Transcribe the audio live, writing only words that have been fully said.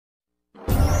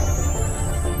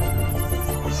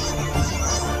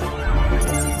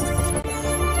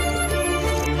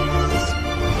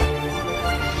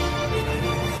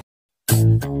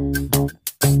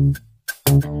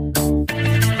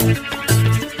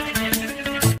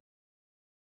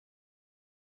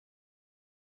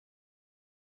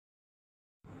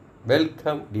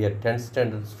Welcome dear 10th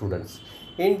standard students.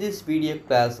 In this video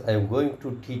class I am going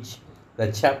to teach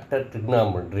the chapter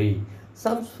trigonometry.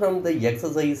 Sums from the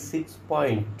exercise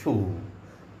 6.2.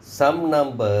 Sum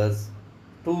numbers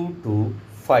 2 to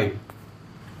 5.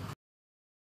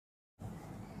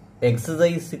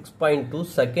 Exercise 6.2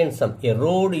 second sum. A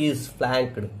road is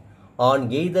flanked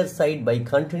on either side by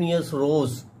continuous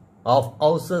rows of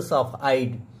houses of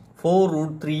height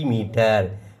 4√3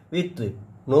 meter with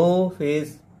no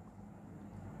face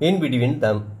in between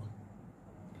them.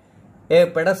 A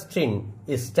pedestrian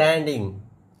is standing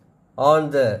on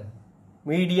the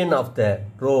median of the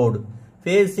road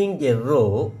facing a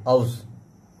row house.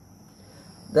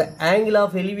 The angle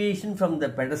of elevation from the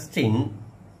pedestrian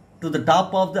to the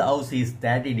top of the house is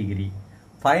 30 degree.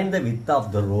 Find the width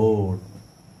of the road.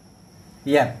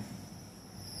 Here,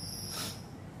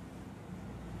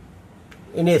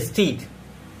 in a street,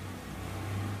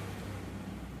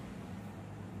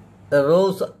 the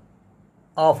rows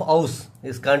of house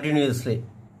is continuously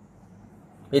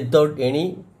without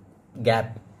any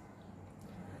gap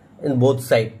in both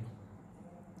sides.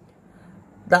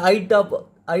 The height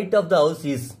of the house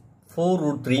is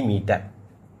 4√3 meter.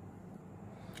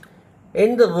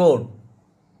 In the road,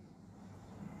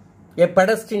 a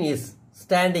pedestrian is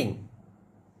standing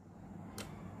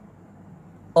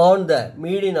on the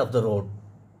median of the road.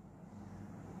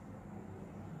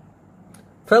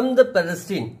 From the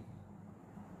pedestrian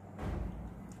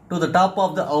to the top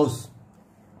of the house,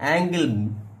 angle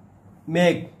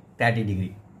make 30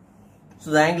 degree.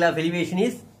 So the angle of elevation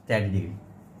is 30 degree.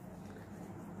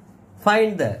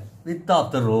 Find the width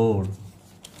of the road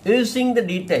using the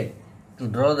detail to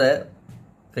draw the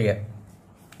figure.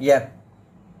 Here,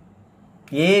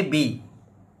 AB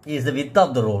is the width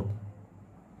of the road.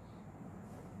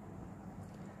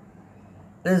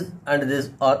 This and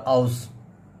this are house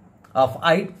of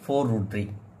height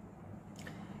 4√3.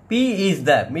 P is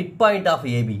the midpoint of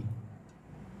AB.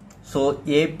 So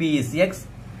AP is X,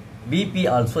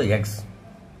 BP also X.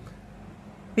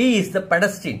 P is the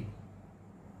pedestrian.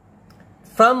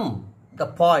 From the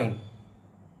point,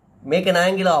 make an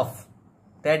angle of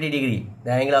 30 degree,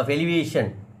 the angle of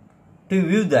elevation, to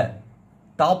view the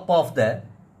top of the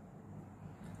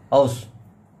house.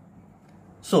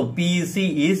 So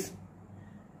PEC is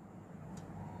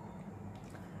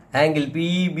angle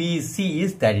PBC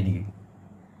is 30 degree.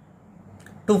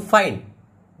 To find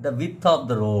the width of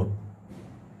the road,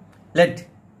 let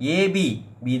AB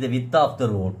be the width of the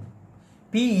road.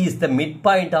 P is the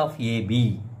midpoint of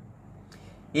AB.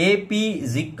 AP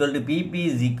is equal to PP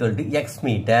is equal to X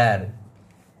meter.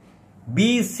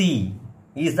 BC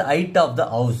is the height of the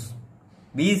house.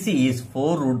 BC is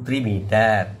 4√3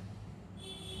 meter.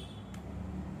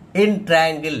 In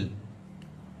triangle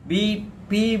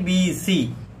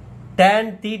PBC,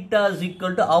 tan theta is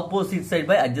equal to opposite side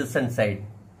by adjacent side.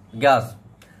 Yes.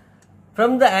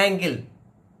 From the angle,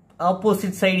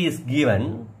 opposite side is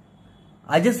given,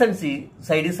 adjacent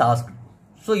side is asked.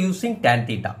 So using tan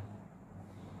theta.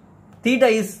 Theta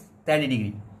is 30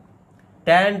 degree.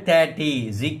 Tan 30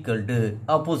 is equal to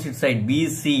opposite side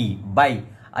BC by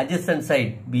adjacent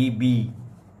side BB.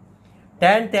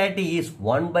 Tan 30 is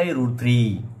 1 by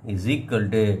 √3 is equal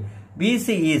to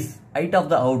BC is height of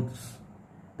the house,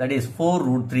 that is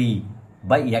 4√3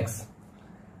 by X.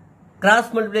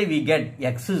 Cross multiply, we get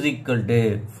X is equal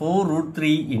to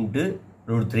 4√3 into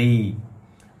 √3.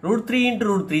 √3 into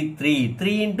 √3, 3.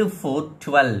 3 into 4,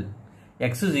 12.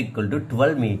 X is equal to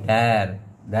 12 meter.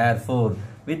 Therefore,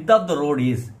 width of the road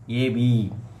is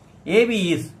AB.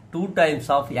 AB is 2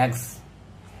 times of X.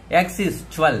 X is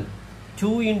 12.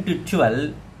 2 into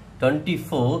 12,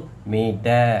 24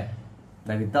 meter.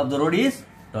 The width of the road is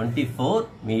 24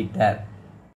 meter.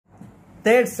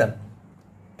 Third sum.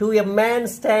 To a man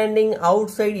standing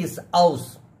outside his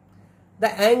house, the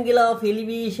angle of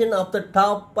elevation of the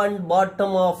top and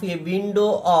bottom of a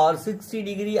window are 60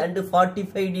 degree and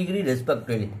 45 degree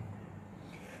respectively.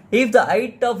 If the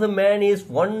height of a man is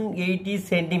 180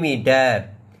 centimeter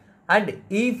and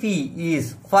if he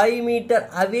is 5 meter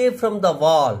away from the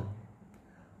wall,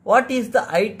 what is the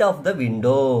height of the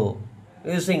window?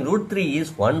 Using √3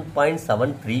 is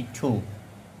 1.732.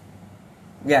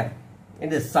 Yeah, in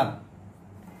this sum,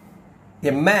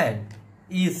 a man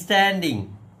is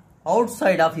standing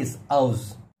outside of his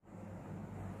house.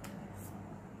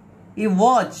 He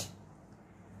watch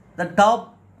the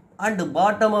top and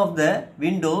bottom of the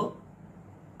window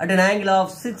at an angle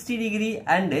of 60 degree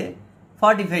and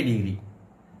 45 degree.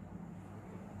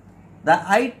 The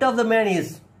height of the man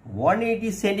is 180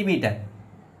 centimeter.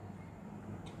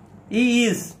 He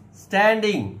is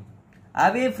standing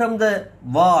away from the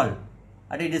wall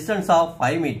at a distance of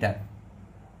 5 meter.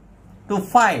 to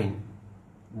find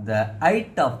the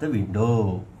height of the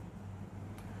window.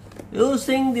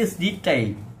 Using this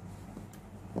detail,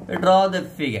 draw the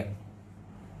figure.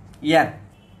 Here,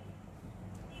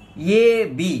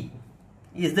 AB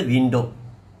is the window.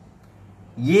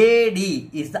 AD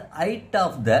is the height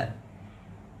of the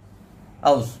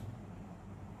house.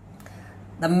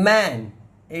 The man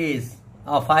is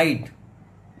of height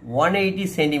 180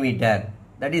 centimeter,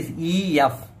 that is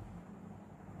EF.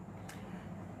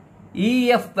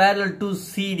 EF parallel to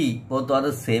CD, both are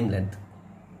the same length.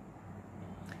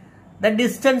 The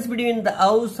distance between the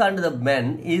house and the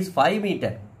man is 5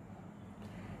 meter.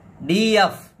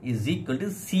 DF is equal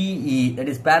to CE, that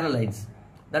is parallel lines,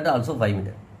 that also 5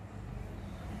 meter.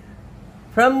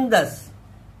 From this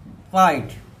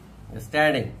point,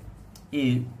 standing,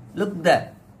 you look the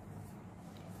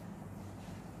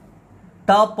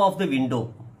top of the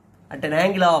window at an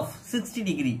angle of 60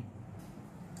 degree.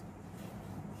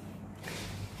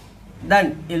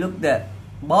 Then you look the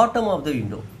bottom of the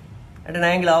window at an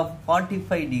angle of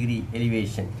 45 degree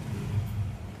elevation.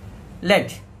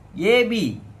 Let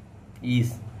AB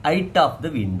is height of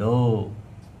the window.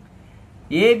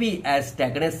 AB as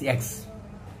taken as X.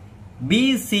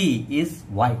 BC is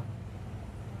Y.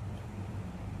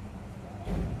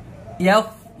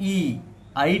 FE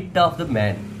height of the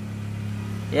man.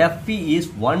 FE is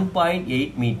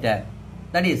 1.8 meter.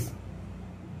 That is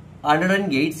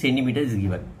 108 centimeters is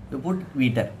given. You put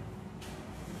meter.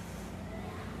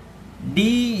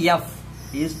 DF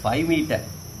is 5 meter.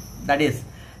 That is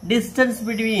distance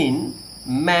between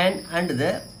man and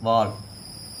the wall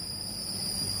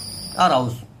or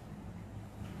house.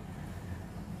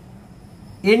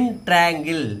 In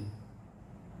triangle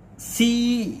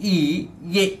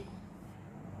CEA,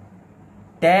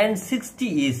 tan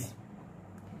 60 is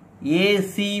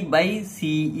AC by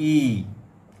CE,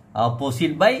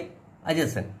 opposite by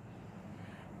adjacent.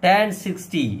 Tan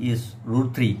 60 is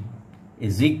root 3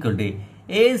 is equal to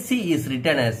AC is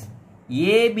written as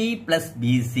AB plus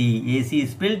BC. AC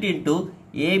is split into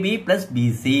AB plus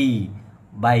BC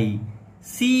by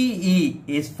CE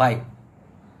is 5.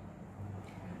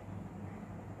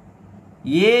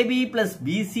 AB plus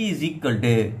BC is equal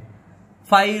to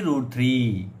 5 root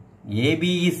 3.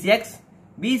 AB is X,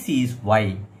 BC is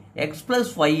Y. X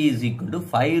plus Y is equal to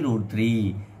 5 root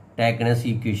 3, taken as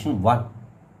equation 1.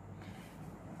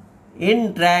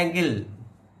 In triangle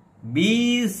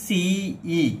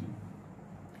BCE,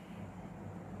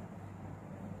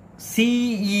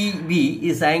 CEB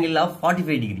is angle of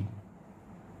 45 degree.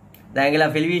 The angle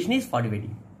of elevation is 45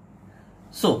 degree.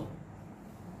 So,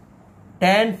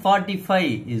 tan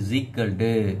 45 is equal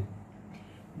to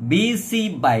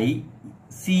BC by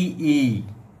CE.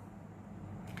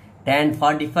 Tan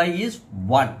 45 is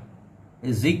 1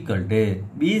 is equal to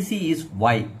BC is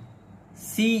Y.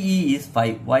 CE is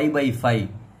 5. Y by 5.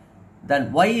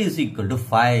 Then Y is equal to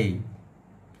 5.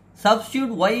 Substitute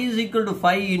Y is equal to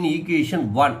 5 in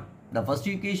equation 1. The first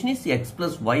equation is X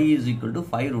plus Y is equal to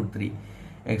 5 root 3.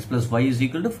 X plus Y is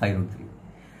equal to 5 root 3.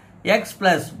 X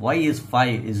plus Y is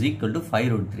 5 is equal to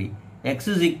 5 root 3. X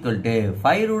is equal to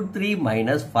 5 root 3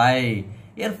 minus 5.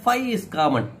 Here 5 is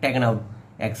common, taken out.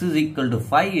 X is equal to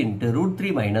 5 into root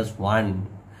 3 minus 1.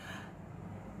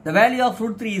 The value of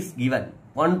root 3 is given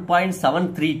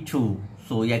 1.732.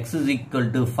 So X is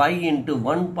equal to 5 into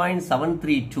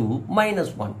 1.732 minus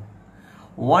 1.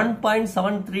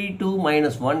 1.732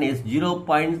 minus 1 is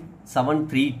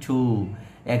 0.732.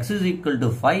 X is equal to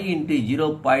 5 into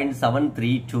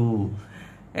 0.732.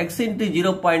 X into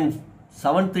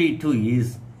 0.732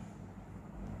 is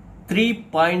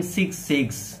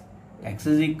 3.66. X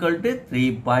is equal to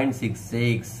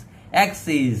 3.66. X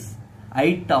is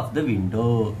height of the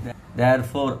window.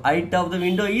 Therefore, height of the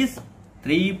window is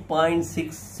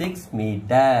 3.66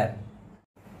 meter.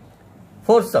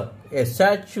 For sum, a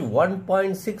statue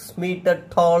 1.6 meter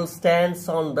tall stands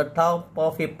on the top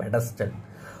of a pedestal.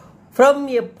 From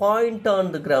a point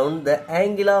on the ground, the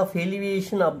angle of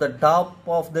elevation of the top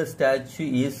of the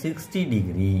statue is 60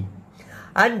 degree.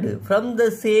 And from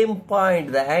the same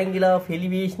point, the angle of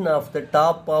elevation of the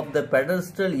top of the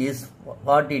pedestal is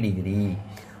 40 degree.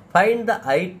 Find the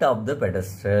height of the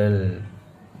pedestal.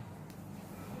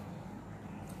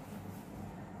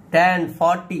 Tan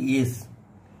 40 is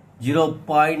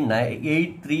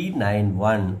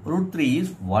 0.8391. Root 3 is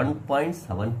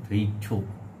 1.732.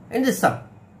 In this sum,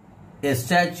 a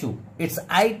statue, its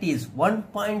height is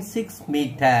 1.6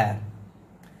 meter,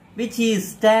 which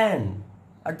is stand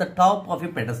at the top of a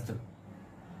pedestal.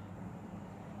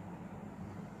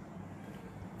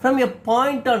 From a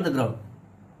point on the ground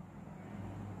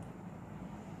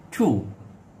to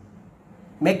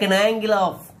make an angle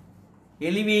of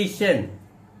elevation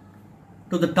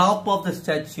to the top of the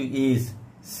statue is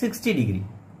 60 degree.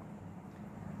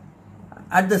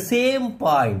 At the same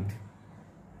point,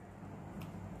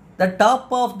 the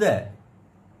top of the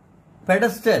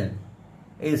pedestal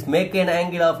is make an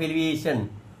angle of elevation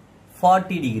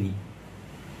 40 degree.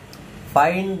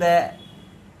 Find the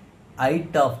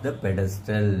height of the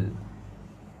pedestal.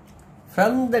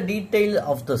 From the detail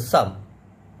of the sum,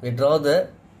 we draw the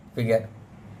figure.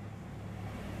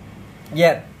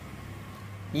 Here,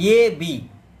 AB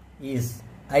is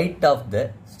height of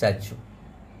the statue,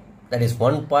 that is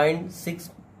 1.6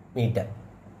 meter.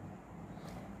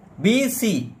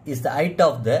 BC is the height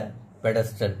of the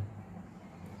pedestal.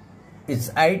 Its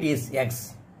height is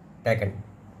x taken.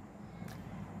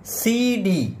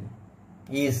 CD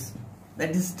is the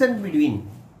distance between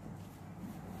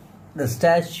the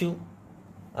statue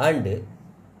and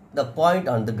the point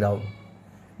on the ground.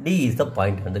 D is the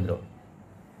point on the ground.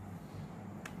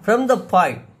 From the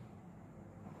point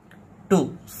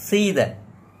to see the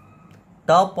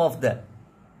top of the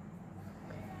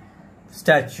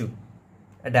statue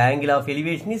at the angle of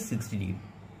elevation is 60 degree.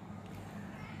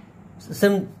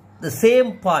 So, the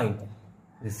same point,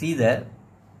 we see the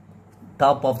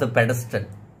top of the pedestal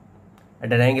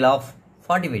at an angle of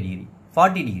 40 degree.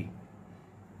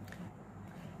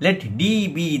 Let D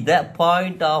be the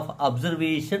point of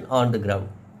observation on the ground.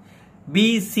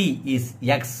 BC is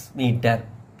x meter,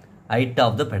 height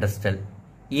of the pedestal.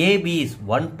 AB is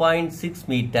 1.6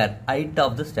 meter, height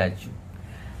of the statue.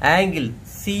 Angle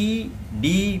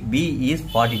CDB is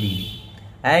 40 degree.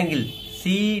 Angle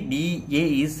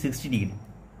CDA is 60 degree.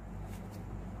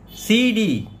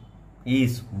 CD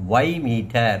is y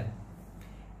meter.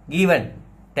 Given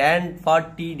tan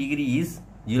 40 degree is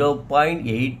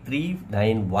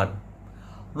 0.8391.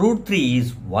 Root 3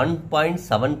 is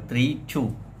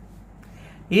 1.732.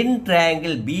 In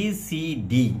triangle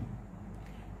BCD,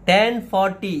 tan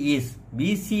 40 is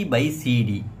BC by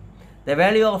CD. The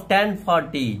value of tan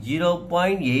 40,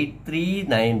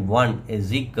 0.8391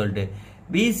 is equal to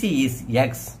BC is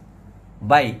x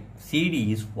by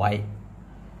CD is y.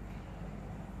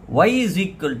 Y is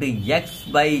equal to x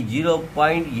by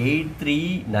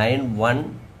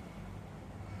 0.8391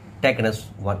 taken as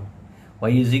 1. Y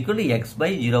is equal to x by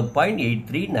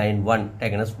 0.8391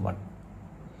 taken as 1.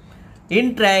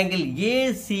 In triangle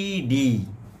ACD,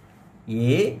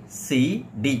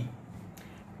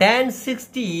 tan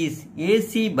 60 is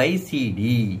AC by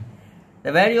CD.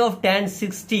 The value of tan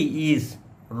 60 is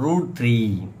root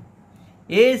 3.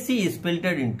 AC is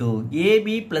filtered into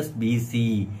AB plus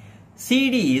BC.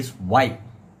 CD is y.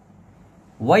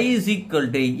 Y is equal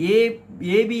to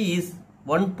AB is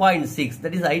 1.6,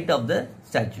 that is height of the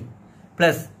statue,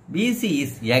 plus BC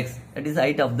is x, that is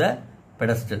height of the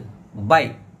pedestal,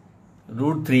 by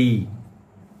root 3.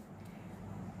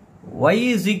 Y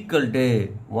is equal to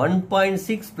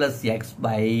 1.6 plus x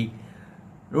by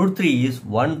root 3 is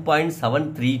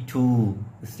 1.732,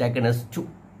 is taken as 2.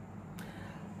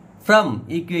 From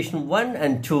equation 1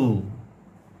 and 2,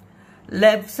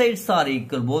 left sides are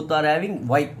equal, both are having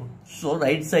y, so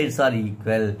right sides are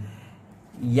equal.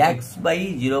 X by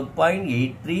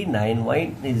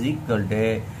 0.8391 is equal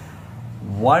to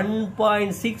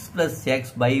 1.6 plus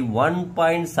x by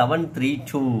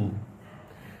 1.732.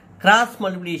 Cross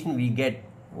multiplication we get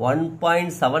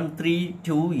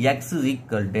 1.732 x is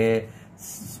equal to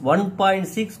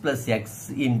 1.6 plus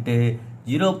x into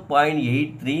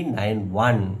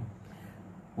 0.8391.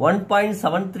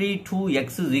 1.732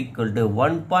 x is equal to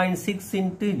 1.6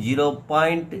 into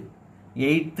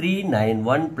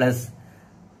 0.8391 plus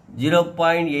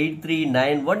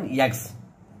 0.8391 x.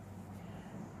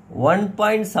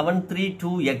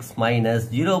 1.732 x minus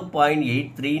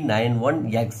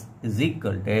 0.8391 x is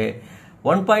equal to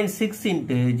 1.6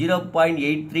 into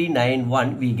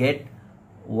 0.8391, we get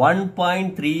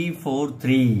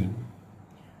 1.343.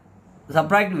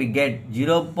 Subtract, we get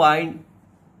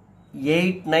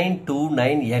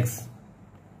 0.8929x.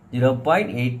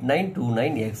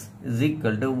 0.8929x is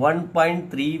equal to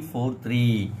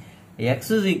 1.343.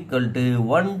 X is equal to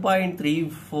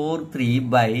 1.343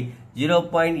 by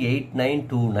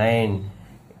 0.8929.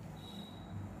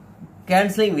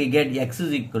 Cancelling, we get x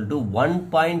is equal to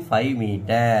 1.5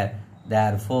 meter.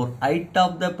 Therefore, height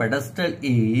of the pedestal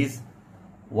is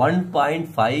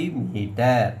 1.5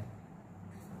 meter.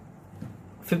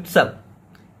 Fifth sum.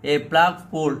 A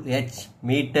flagpole h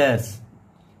meters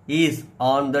is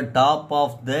on the top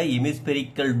of the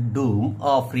hemispherical dome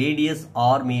of radius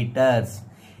r meters.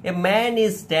 A man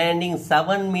is standing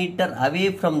 7 meters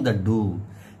away from the dome,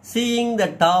 seeing the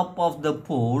top of the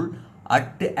pole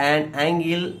at an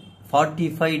angle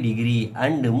 45 degree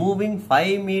and moving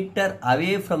 5 meter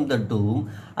away from the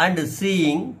dome and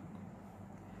seeing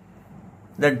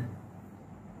the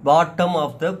bottom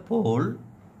of the pole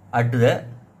at the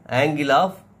angle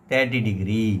of 30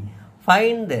 degree.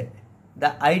 Find the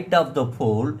height of the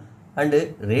pole and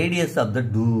radius of the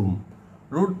dome.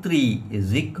 Root 3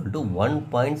 is equal to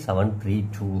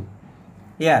 1.732.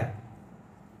 Here,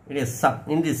 it is sum.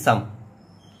 In this sum,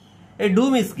 a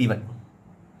dome is given.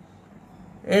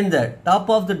 In the top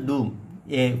of the dome,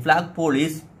 a flagpole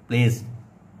is placed.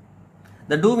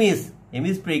 The dome is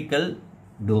hemispherical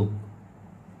dome.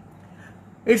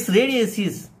 Its radius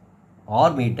is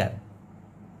r meter.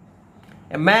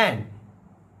 A man,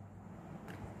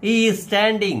 he is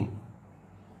standing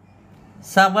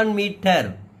 7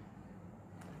 meter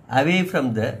away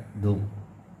from the dome,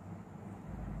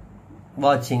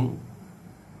 watching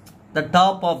the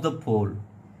top of the pole,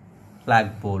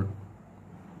 flagpole,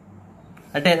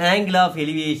 at an angle of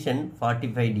elevation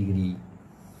 45 degree.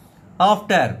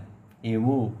 After you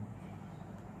move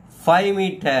 5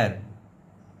 meter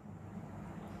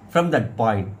from that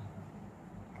point,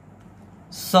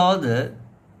 saw the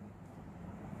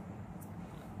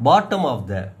bottom of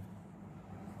the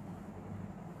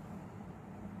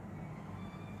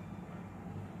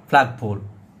flagpole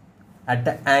at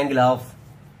the angle of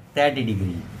 30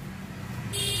 degree.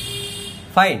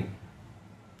 Find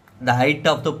the height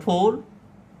of the pole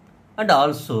and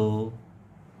also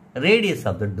radius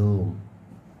of the dome.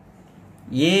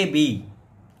 AB,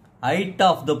 height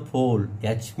of the pole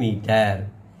h meter.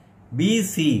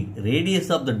 BC, radius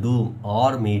of the dome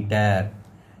r meter.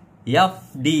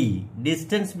 FD,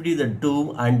 distance between the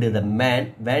dome and the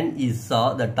man when he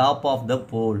saw the top of the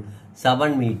pole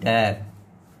 7 meter.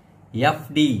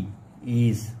 FD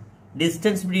is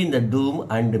distance between the dome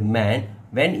and man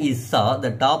when he saw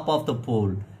the top of the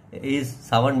pole is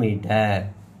 7 meter.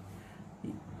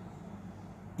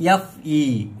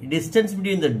 FE, distance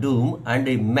between the dome and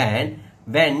man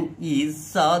when he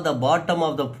saw the bottom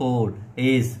of the pole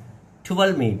is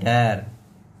 12 meter.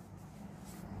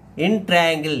 In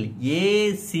triangle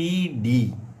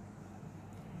ACD,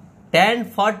 tan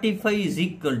 45 is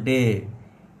equal to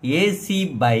AC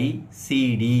by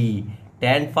CD.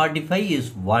 Tan 45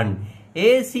 is 1.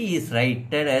 AC is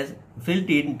written as filled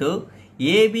into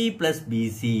AB plus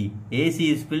BC.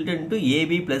 AC is filled into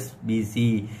AB plus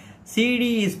BC.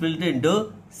 CD is filled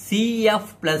into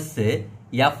CF plus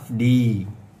FD.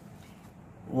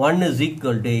 1 is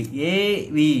equal to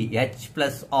AV H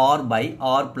plus R by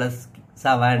R plus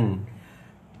 7.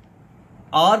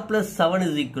 R plus 7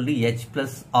 is equal to H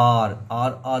plus R.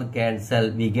 R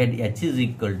cancel. We get H is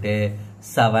equal to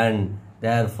 7.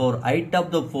 Therefore, height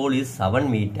of the pole is 7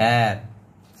 meter.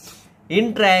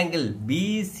 In triangle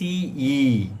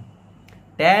BCE,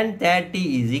 tan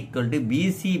 30 is equal to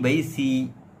BC by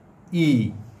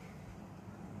CE.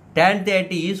 Tan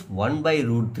 30 is 1 by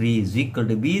root 3 is equal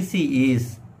to BC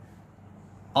is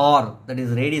R, that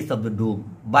is radius of the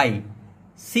dome, by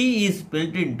C is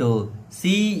built into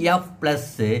CF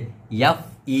plus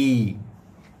FE.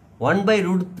 1 by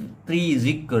root 3 is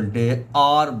equal to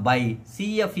R by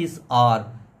CF is R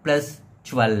plus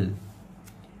 12.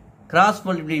 Cross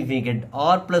multiplying, we get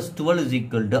R plus 12 is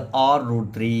equal to R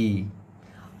root 3.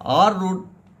 R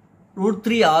root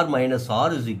 3 R minus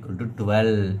R is equal to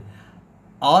 12.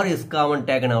 R is common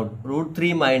taken out. Root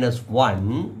 3 minus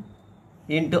 1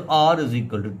 into R is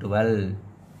equal to 12.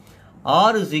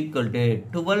 R is equal to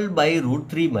 12 by root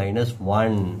 3 minus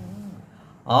 1.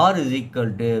 R is equal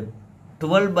to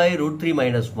 12 by root 3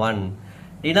 minus 1.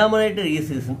 Denominator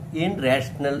is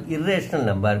irrational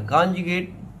number.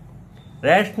 Conjugate,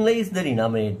 rationalize the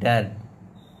denominator.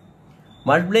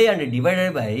 Multiply and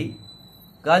divided by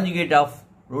conjugate of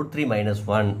root 3 minus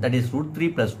 1. That is root 3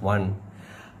 plus 1.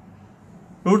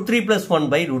 Root 3 plus 1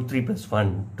 by root 3 plus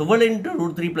 1. 12 into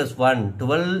root 3 plus 1.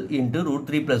 12 into root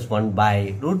 3 plus 1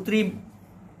 by root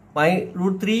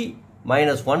 3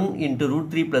 minus 1 into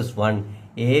root 3 plus 1.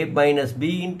 A minus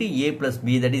B into A plus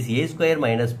B, that is A square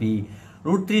minus B.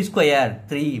 Root 3 square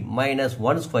 3 minus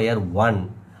 1 square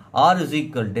 1. R is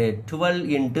equal to 12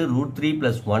 into root 3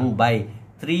 plus 1 by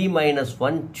 3 minus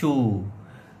 1 2.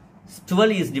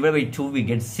 12 is divided by 2, we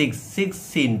get 6.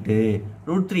 6 into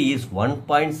root 3 is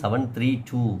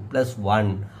 1.732 plus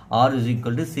 1. R is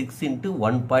equal to 6 into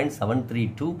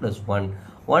 1.732 plus 1.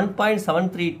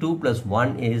 1.732 plus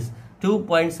 1 is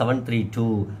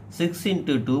 2.732. 6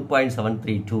 into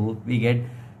 2.732, we get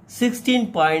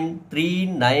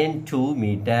 16.392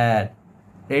 meter.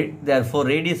 Therefore,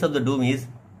 radius of the dome is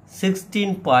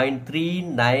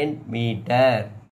 16.39 meter.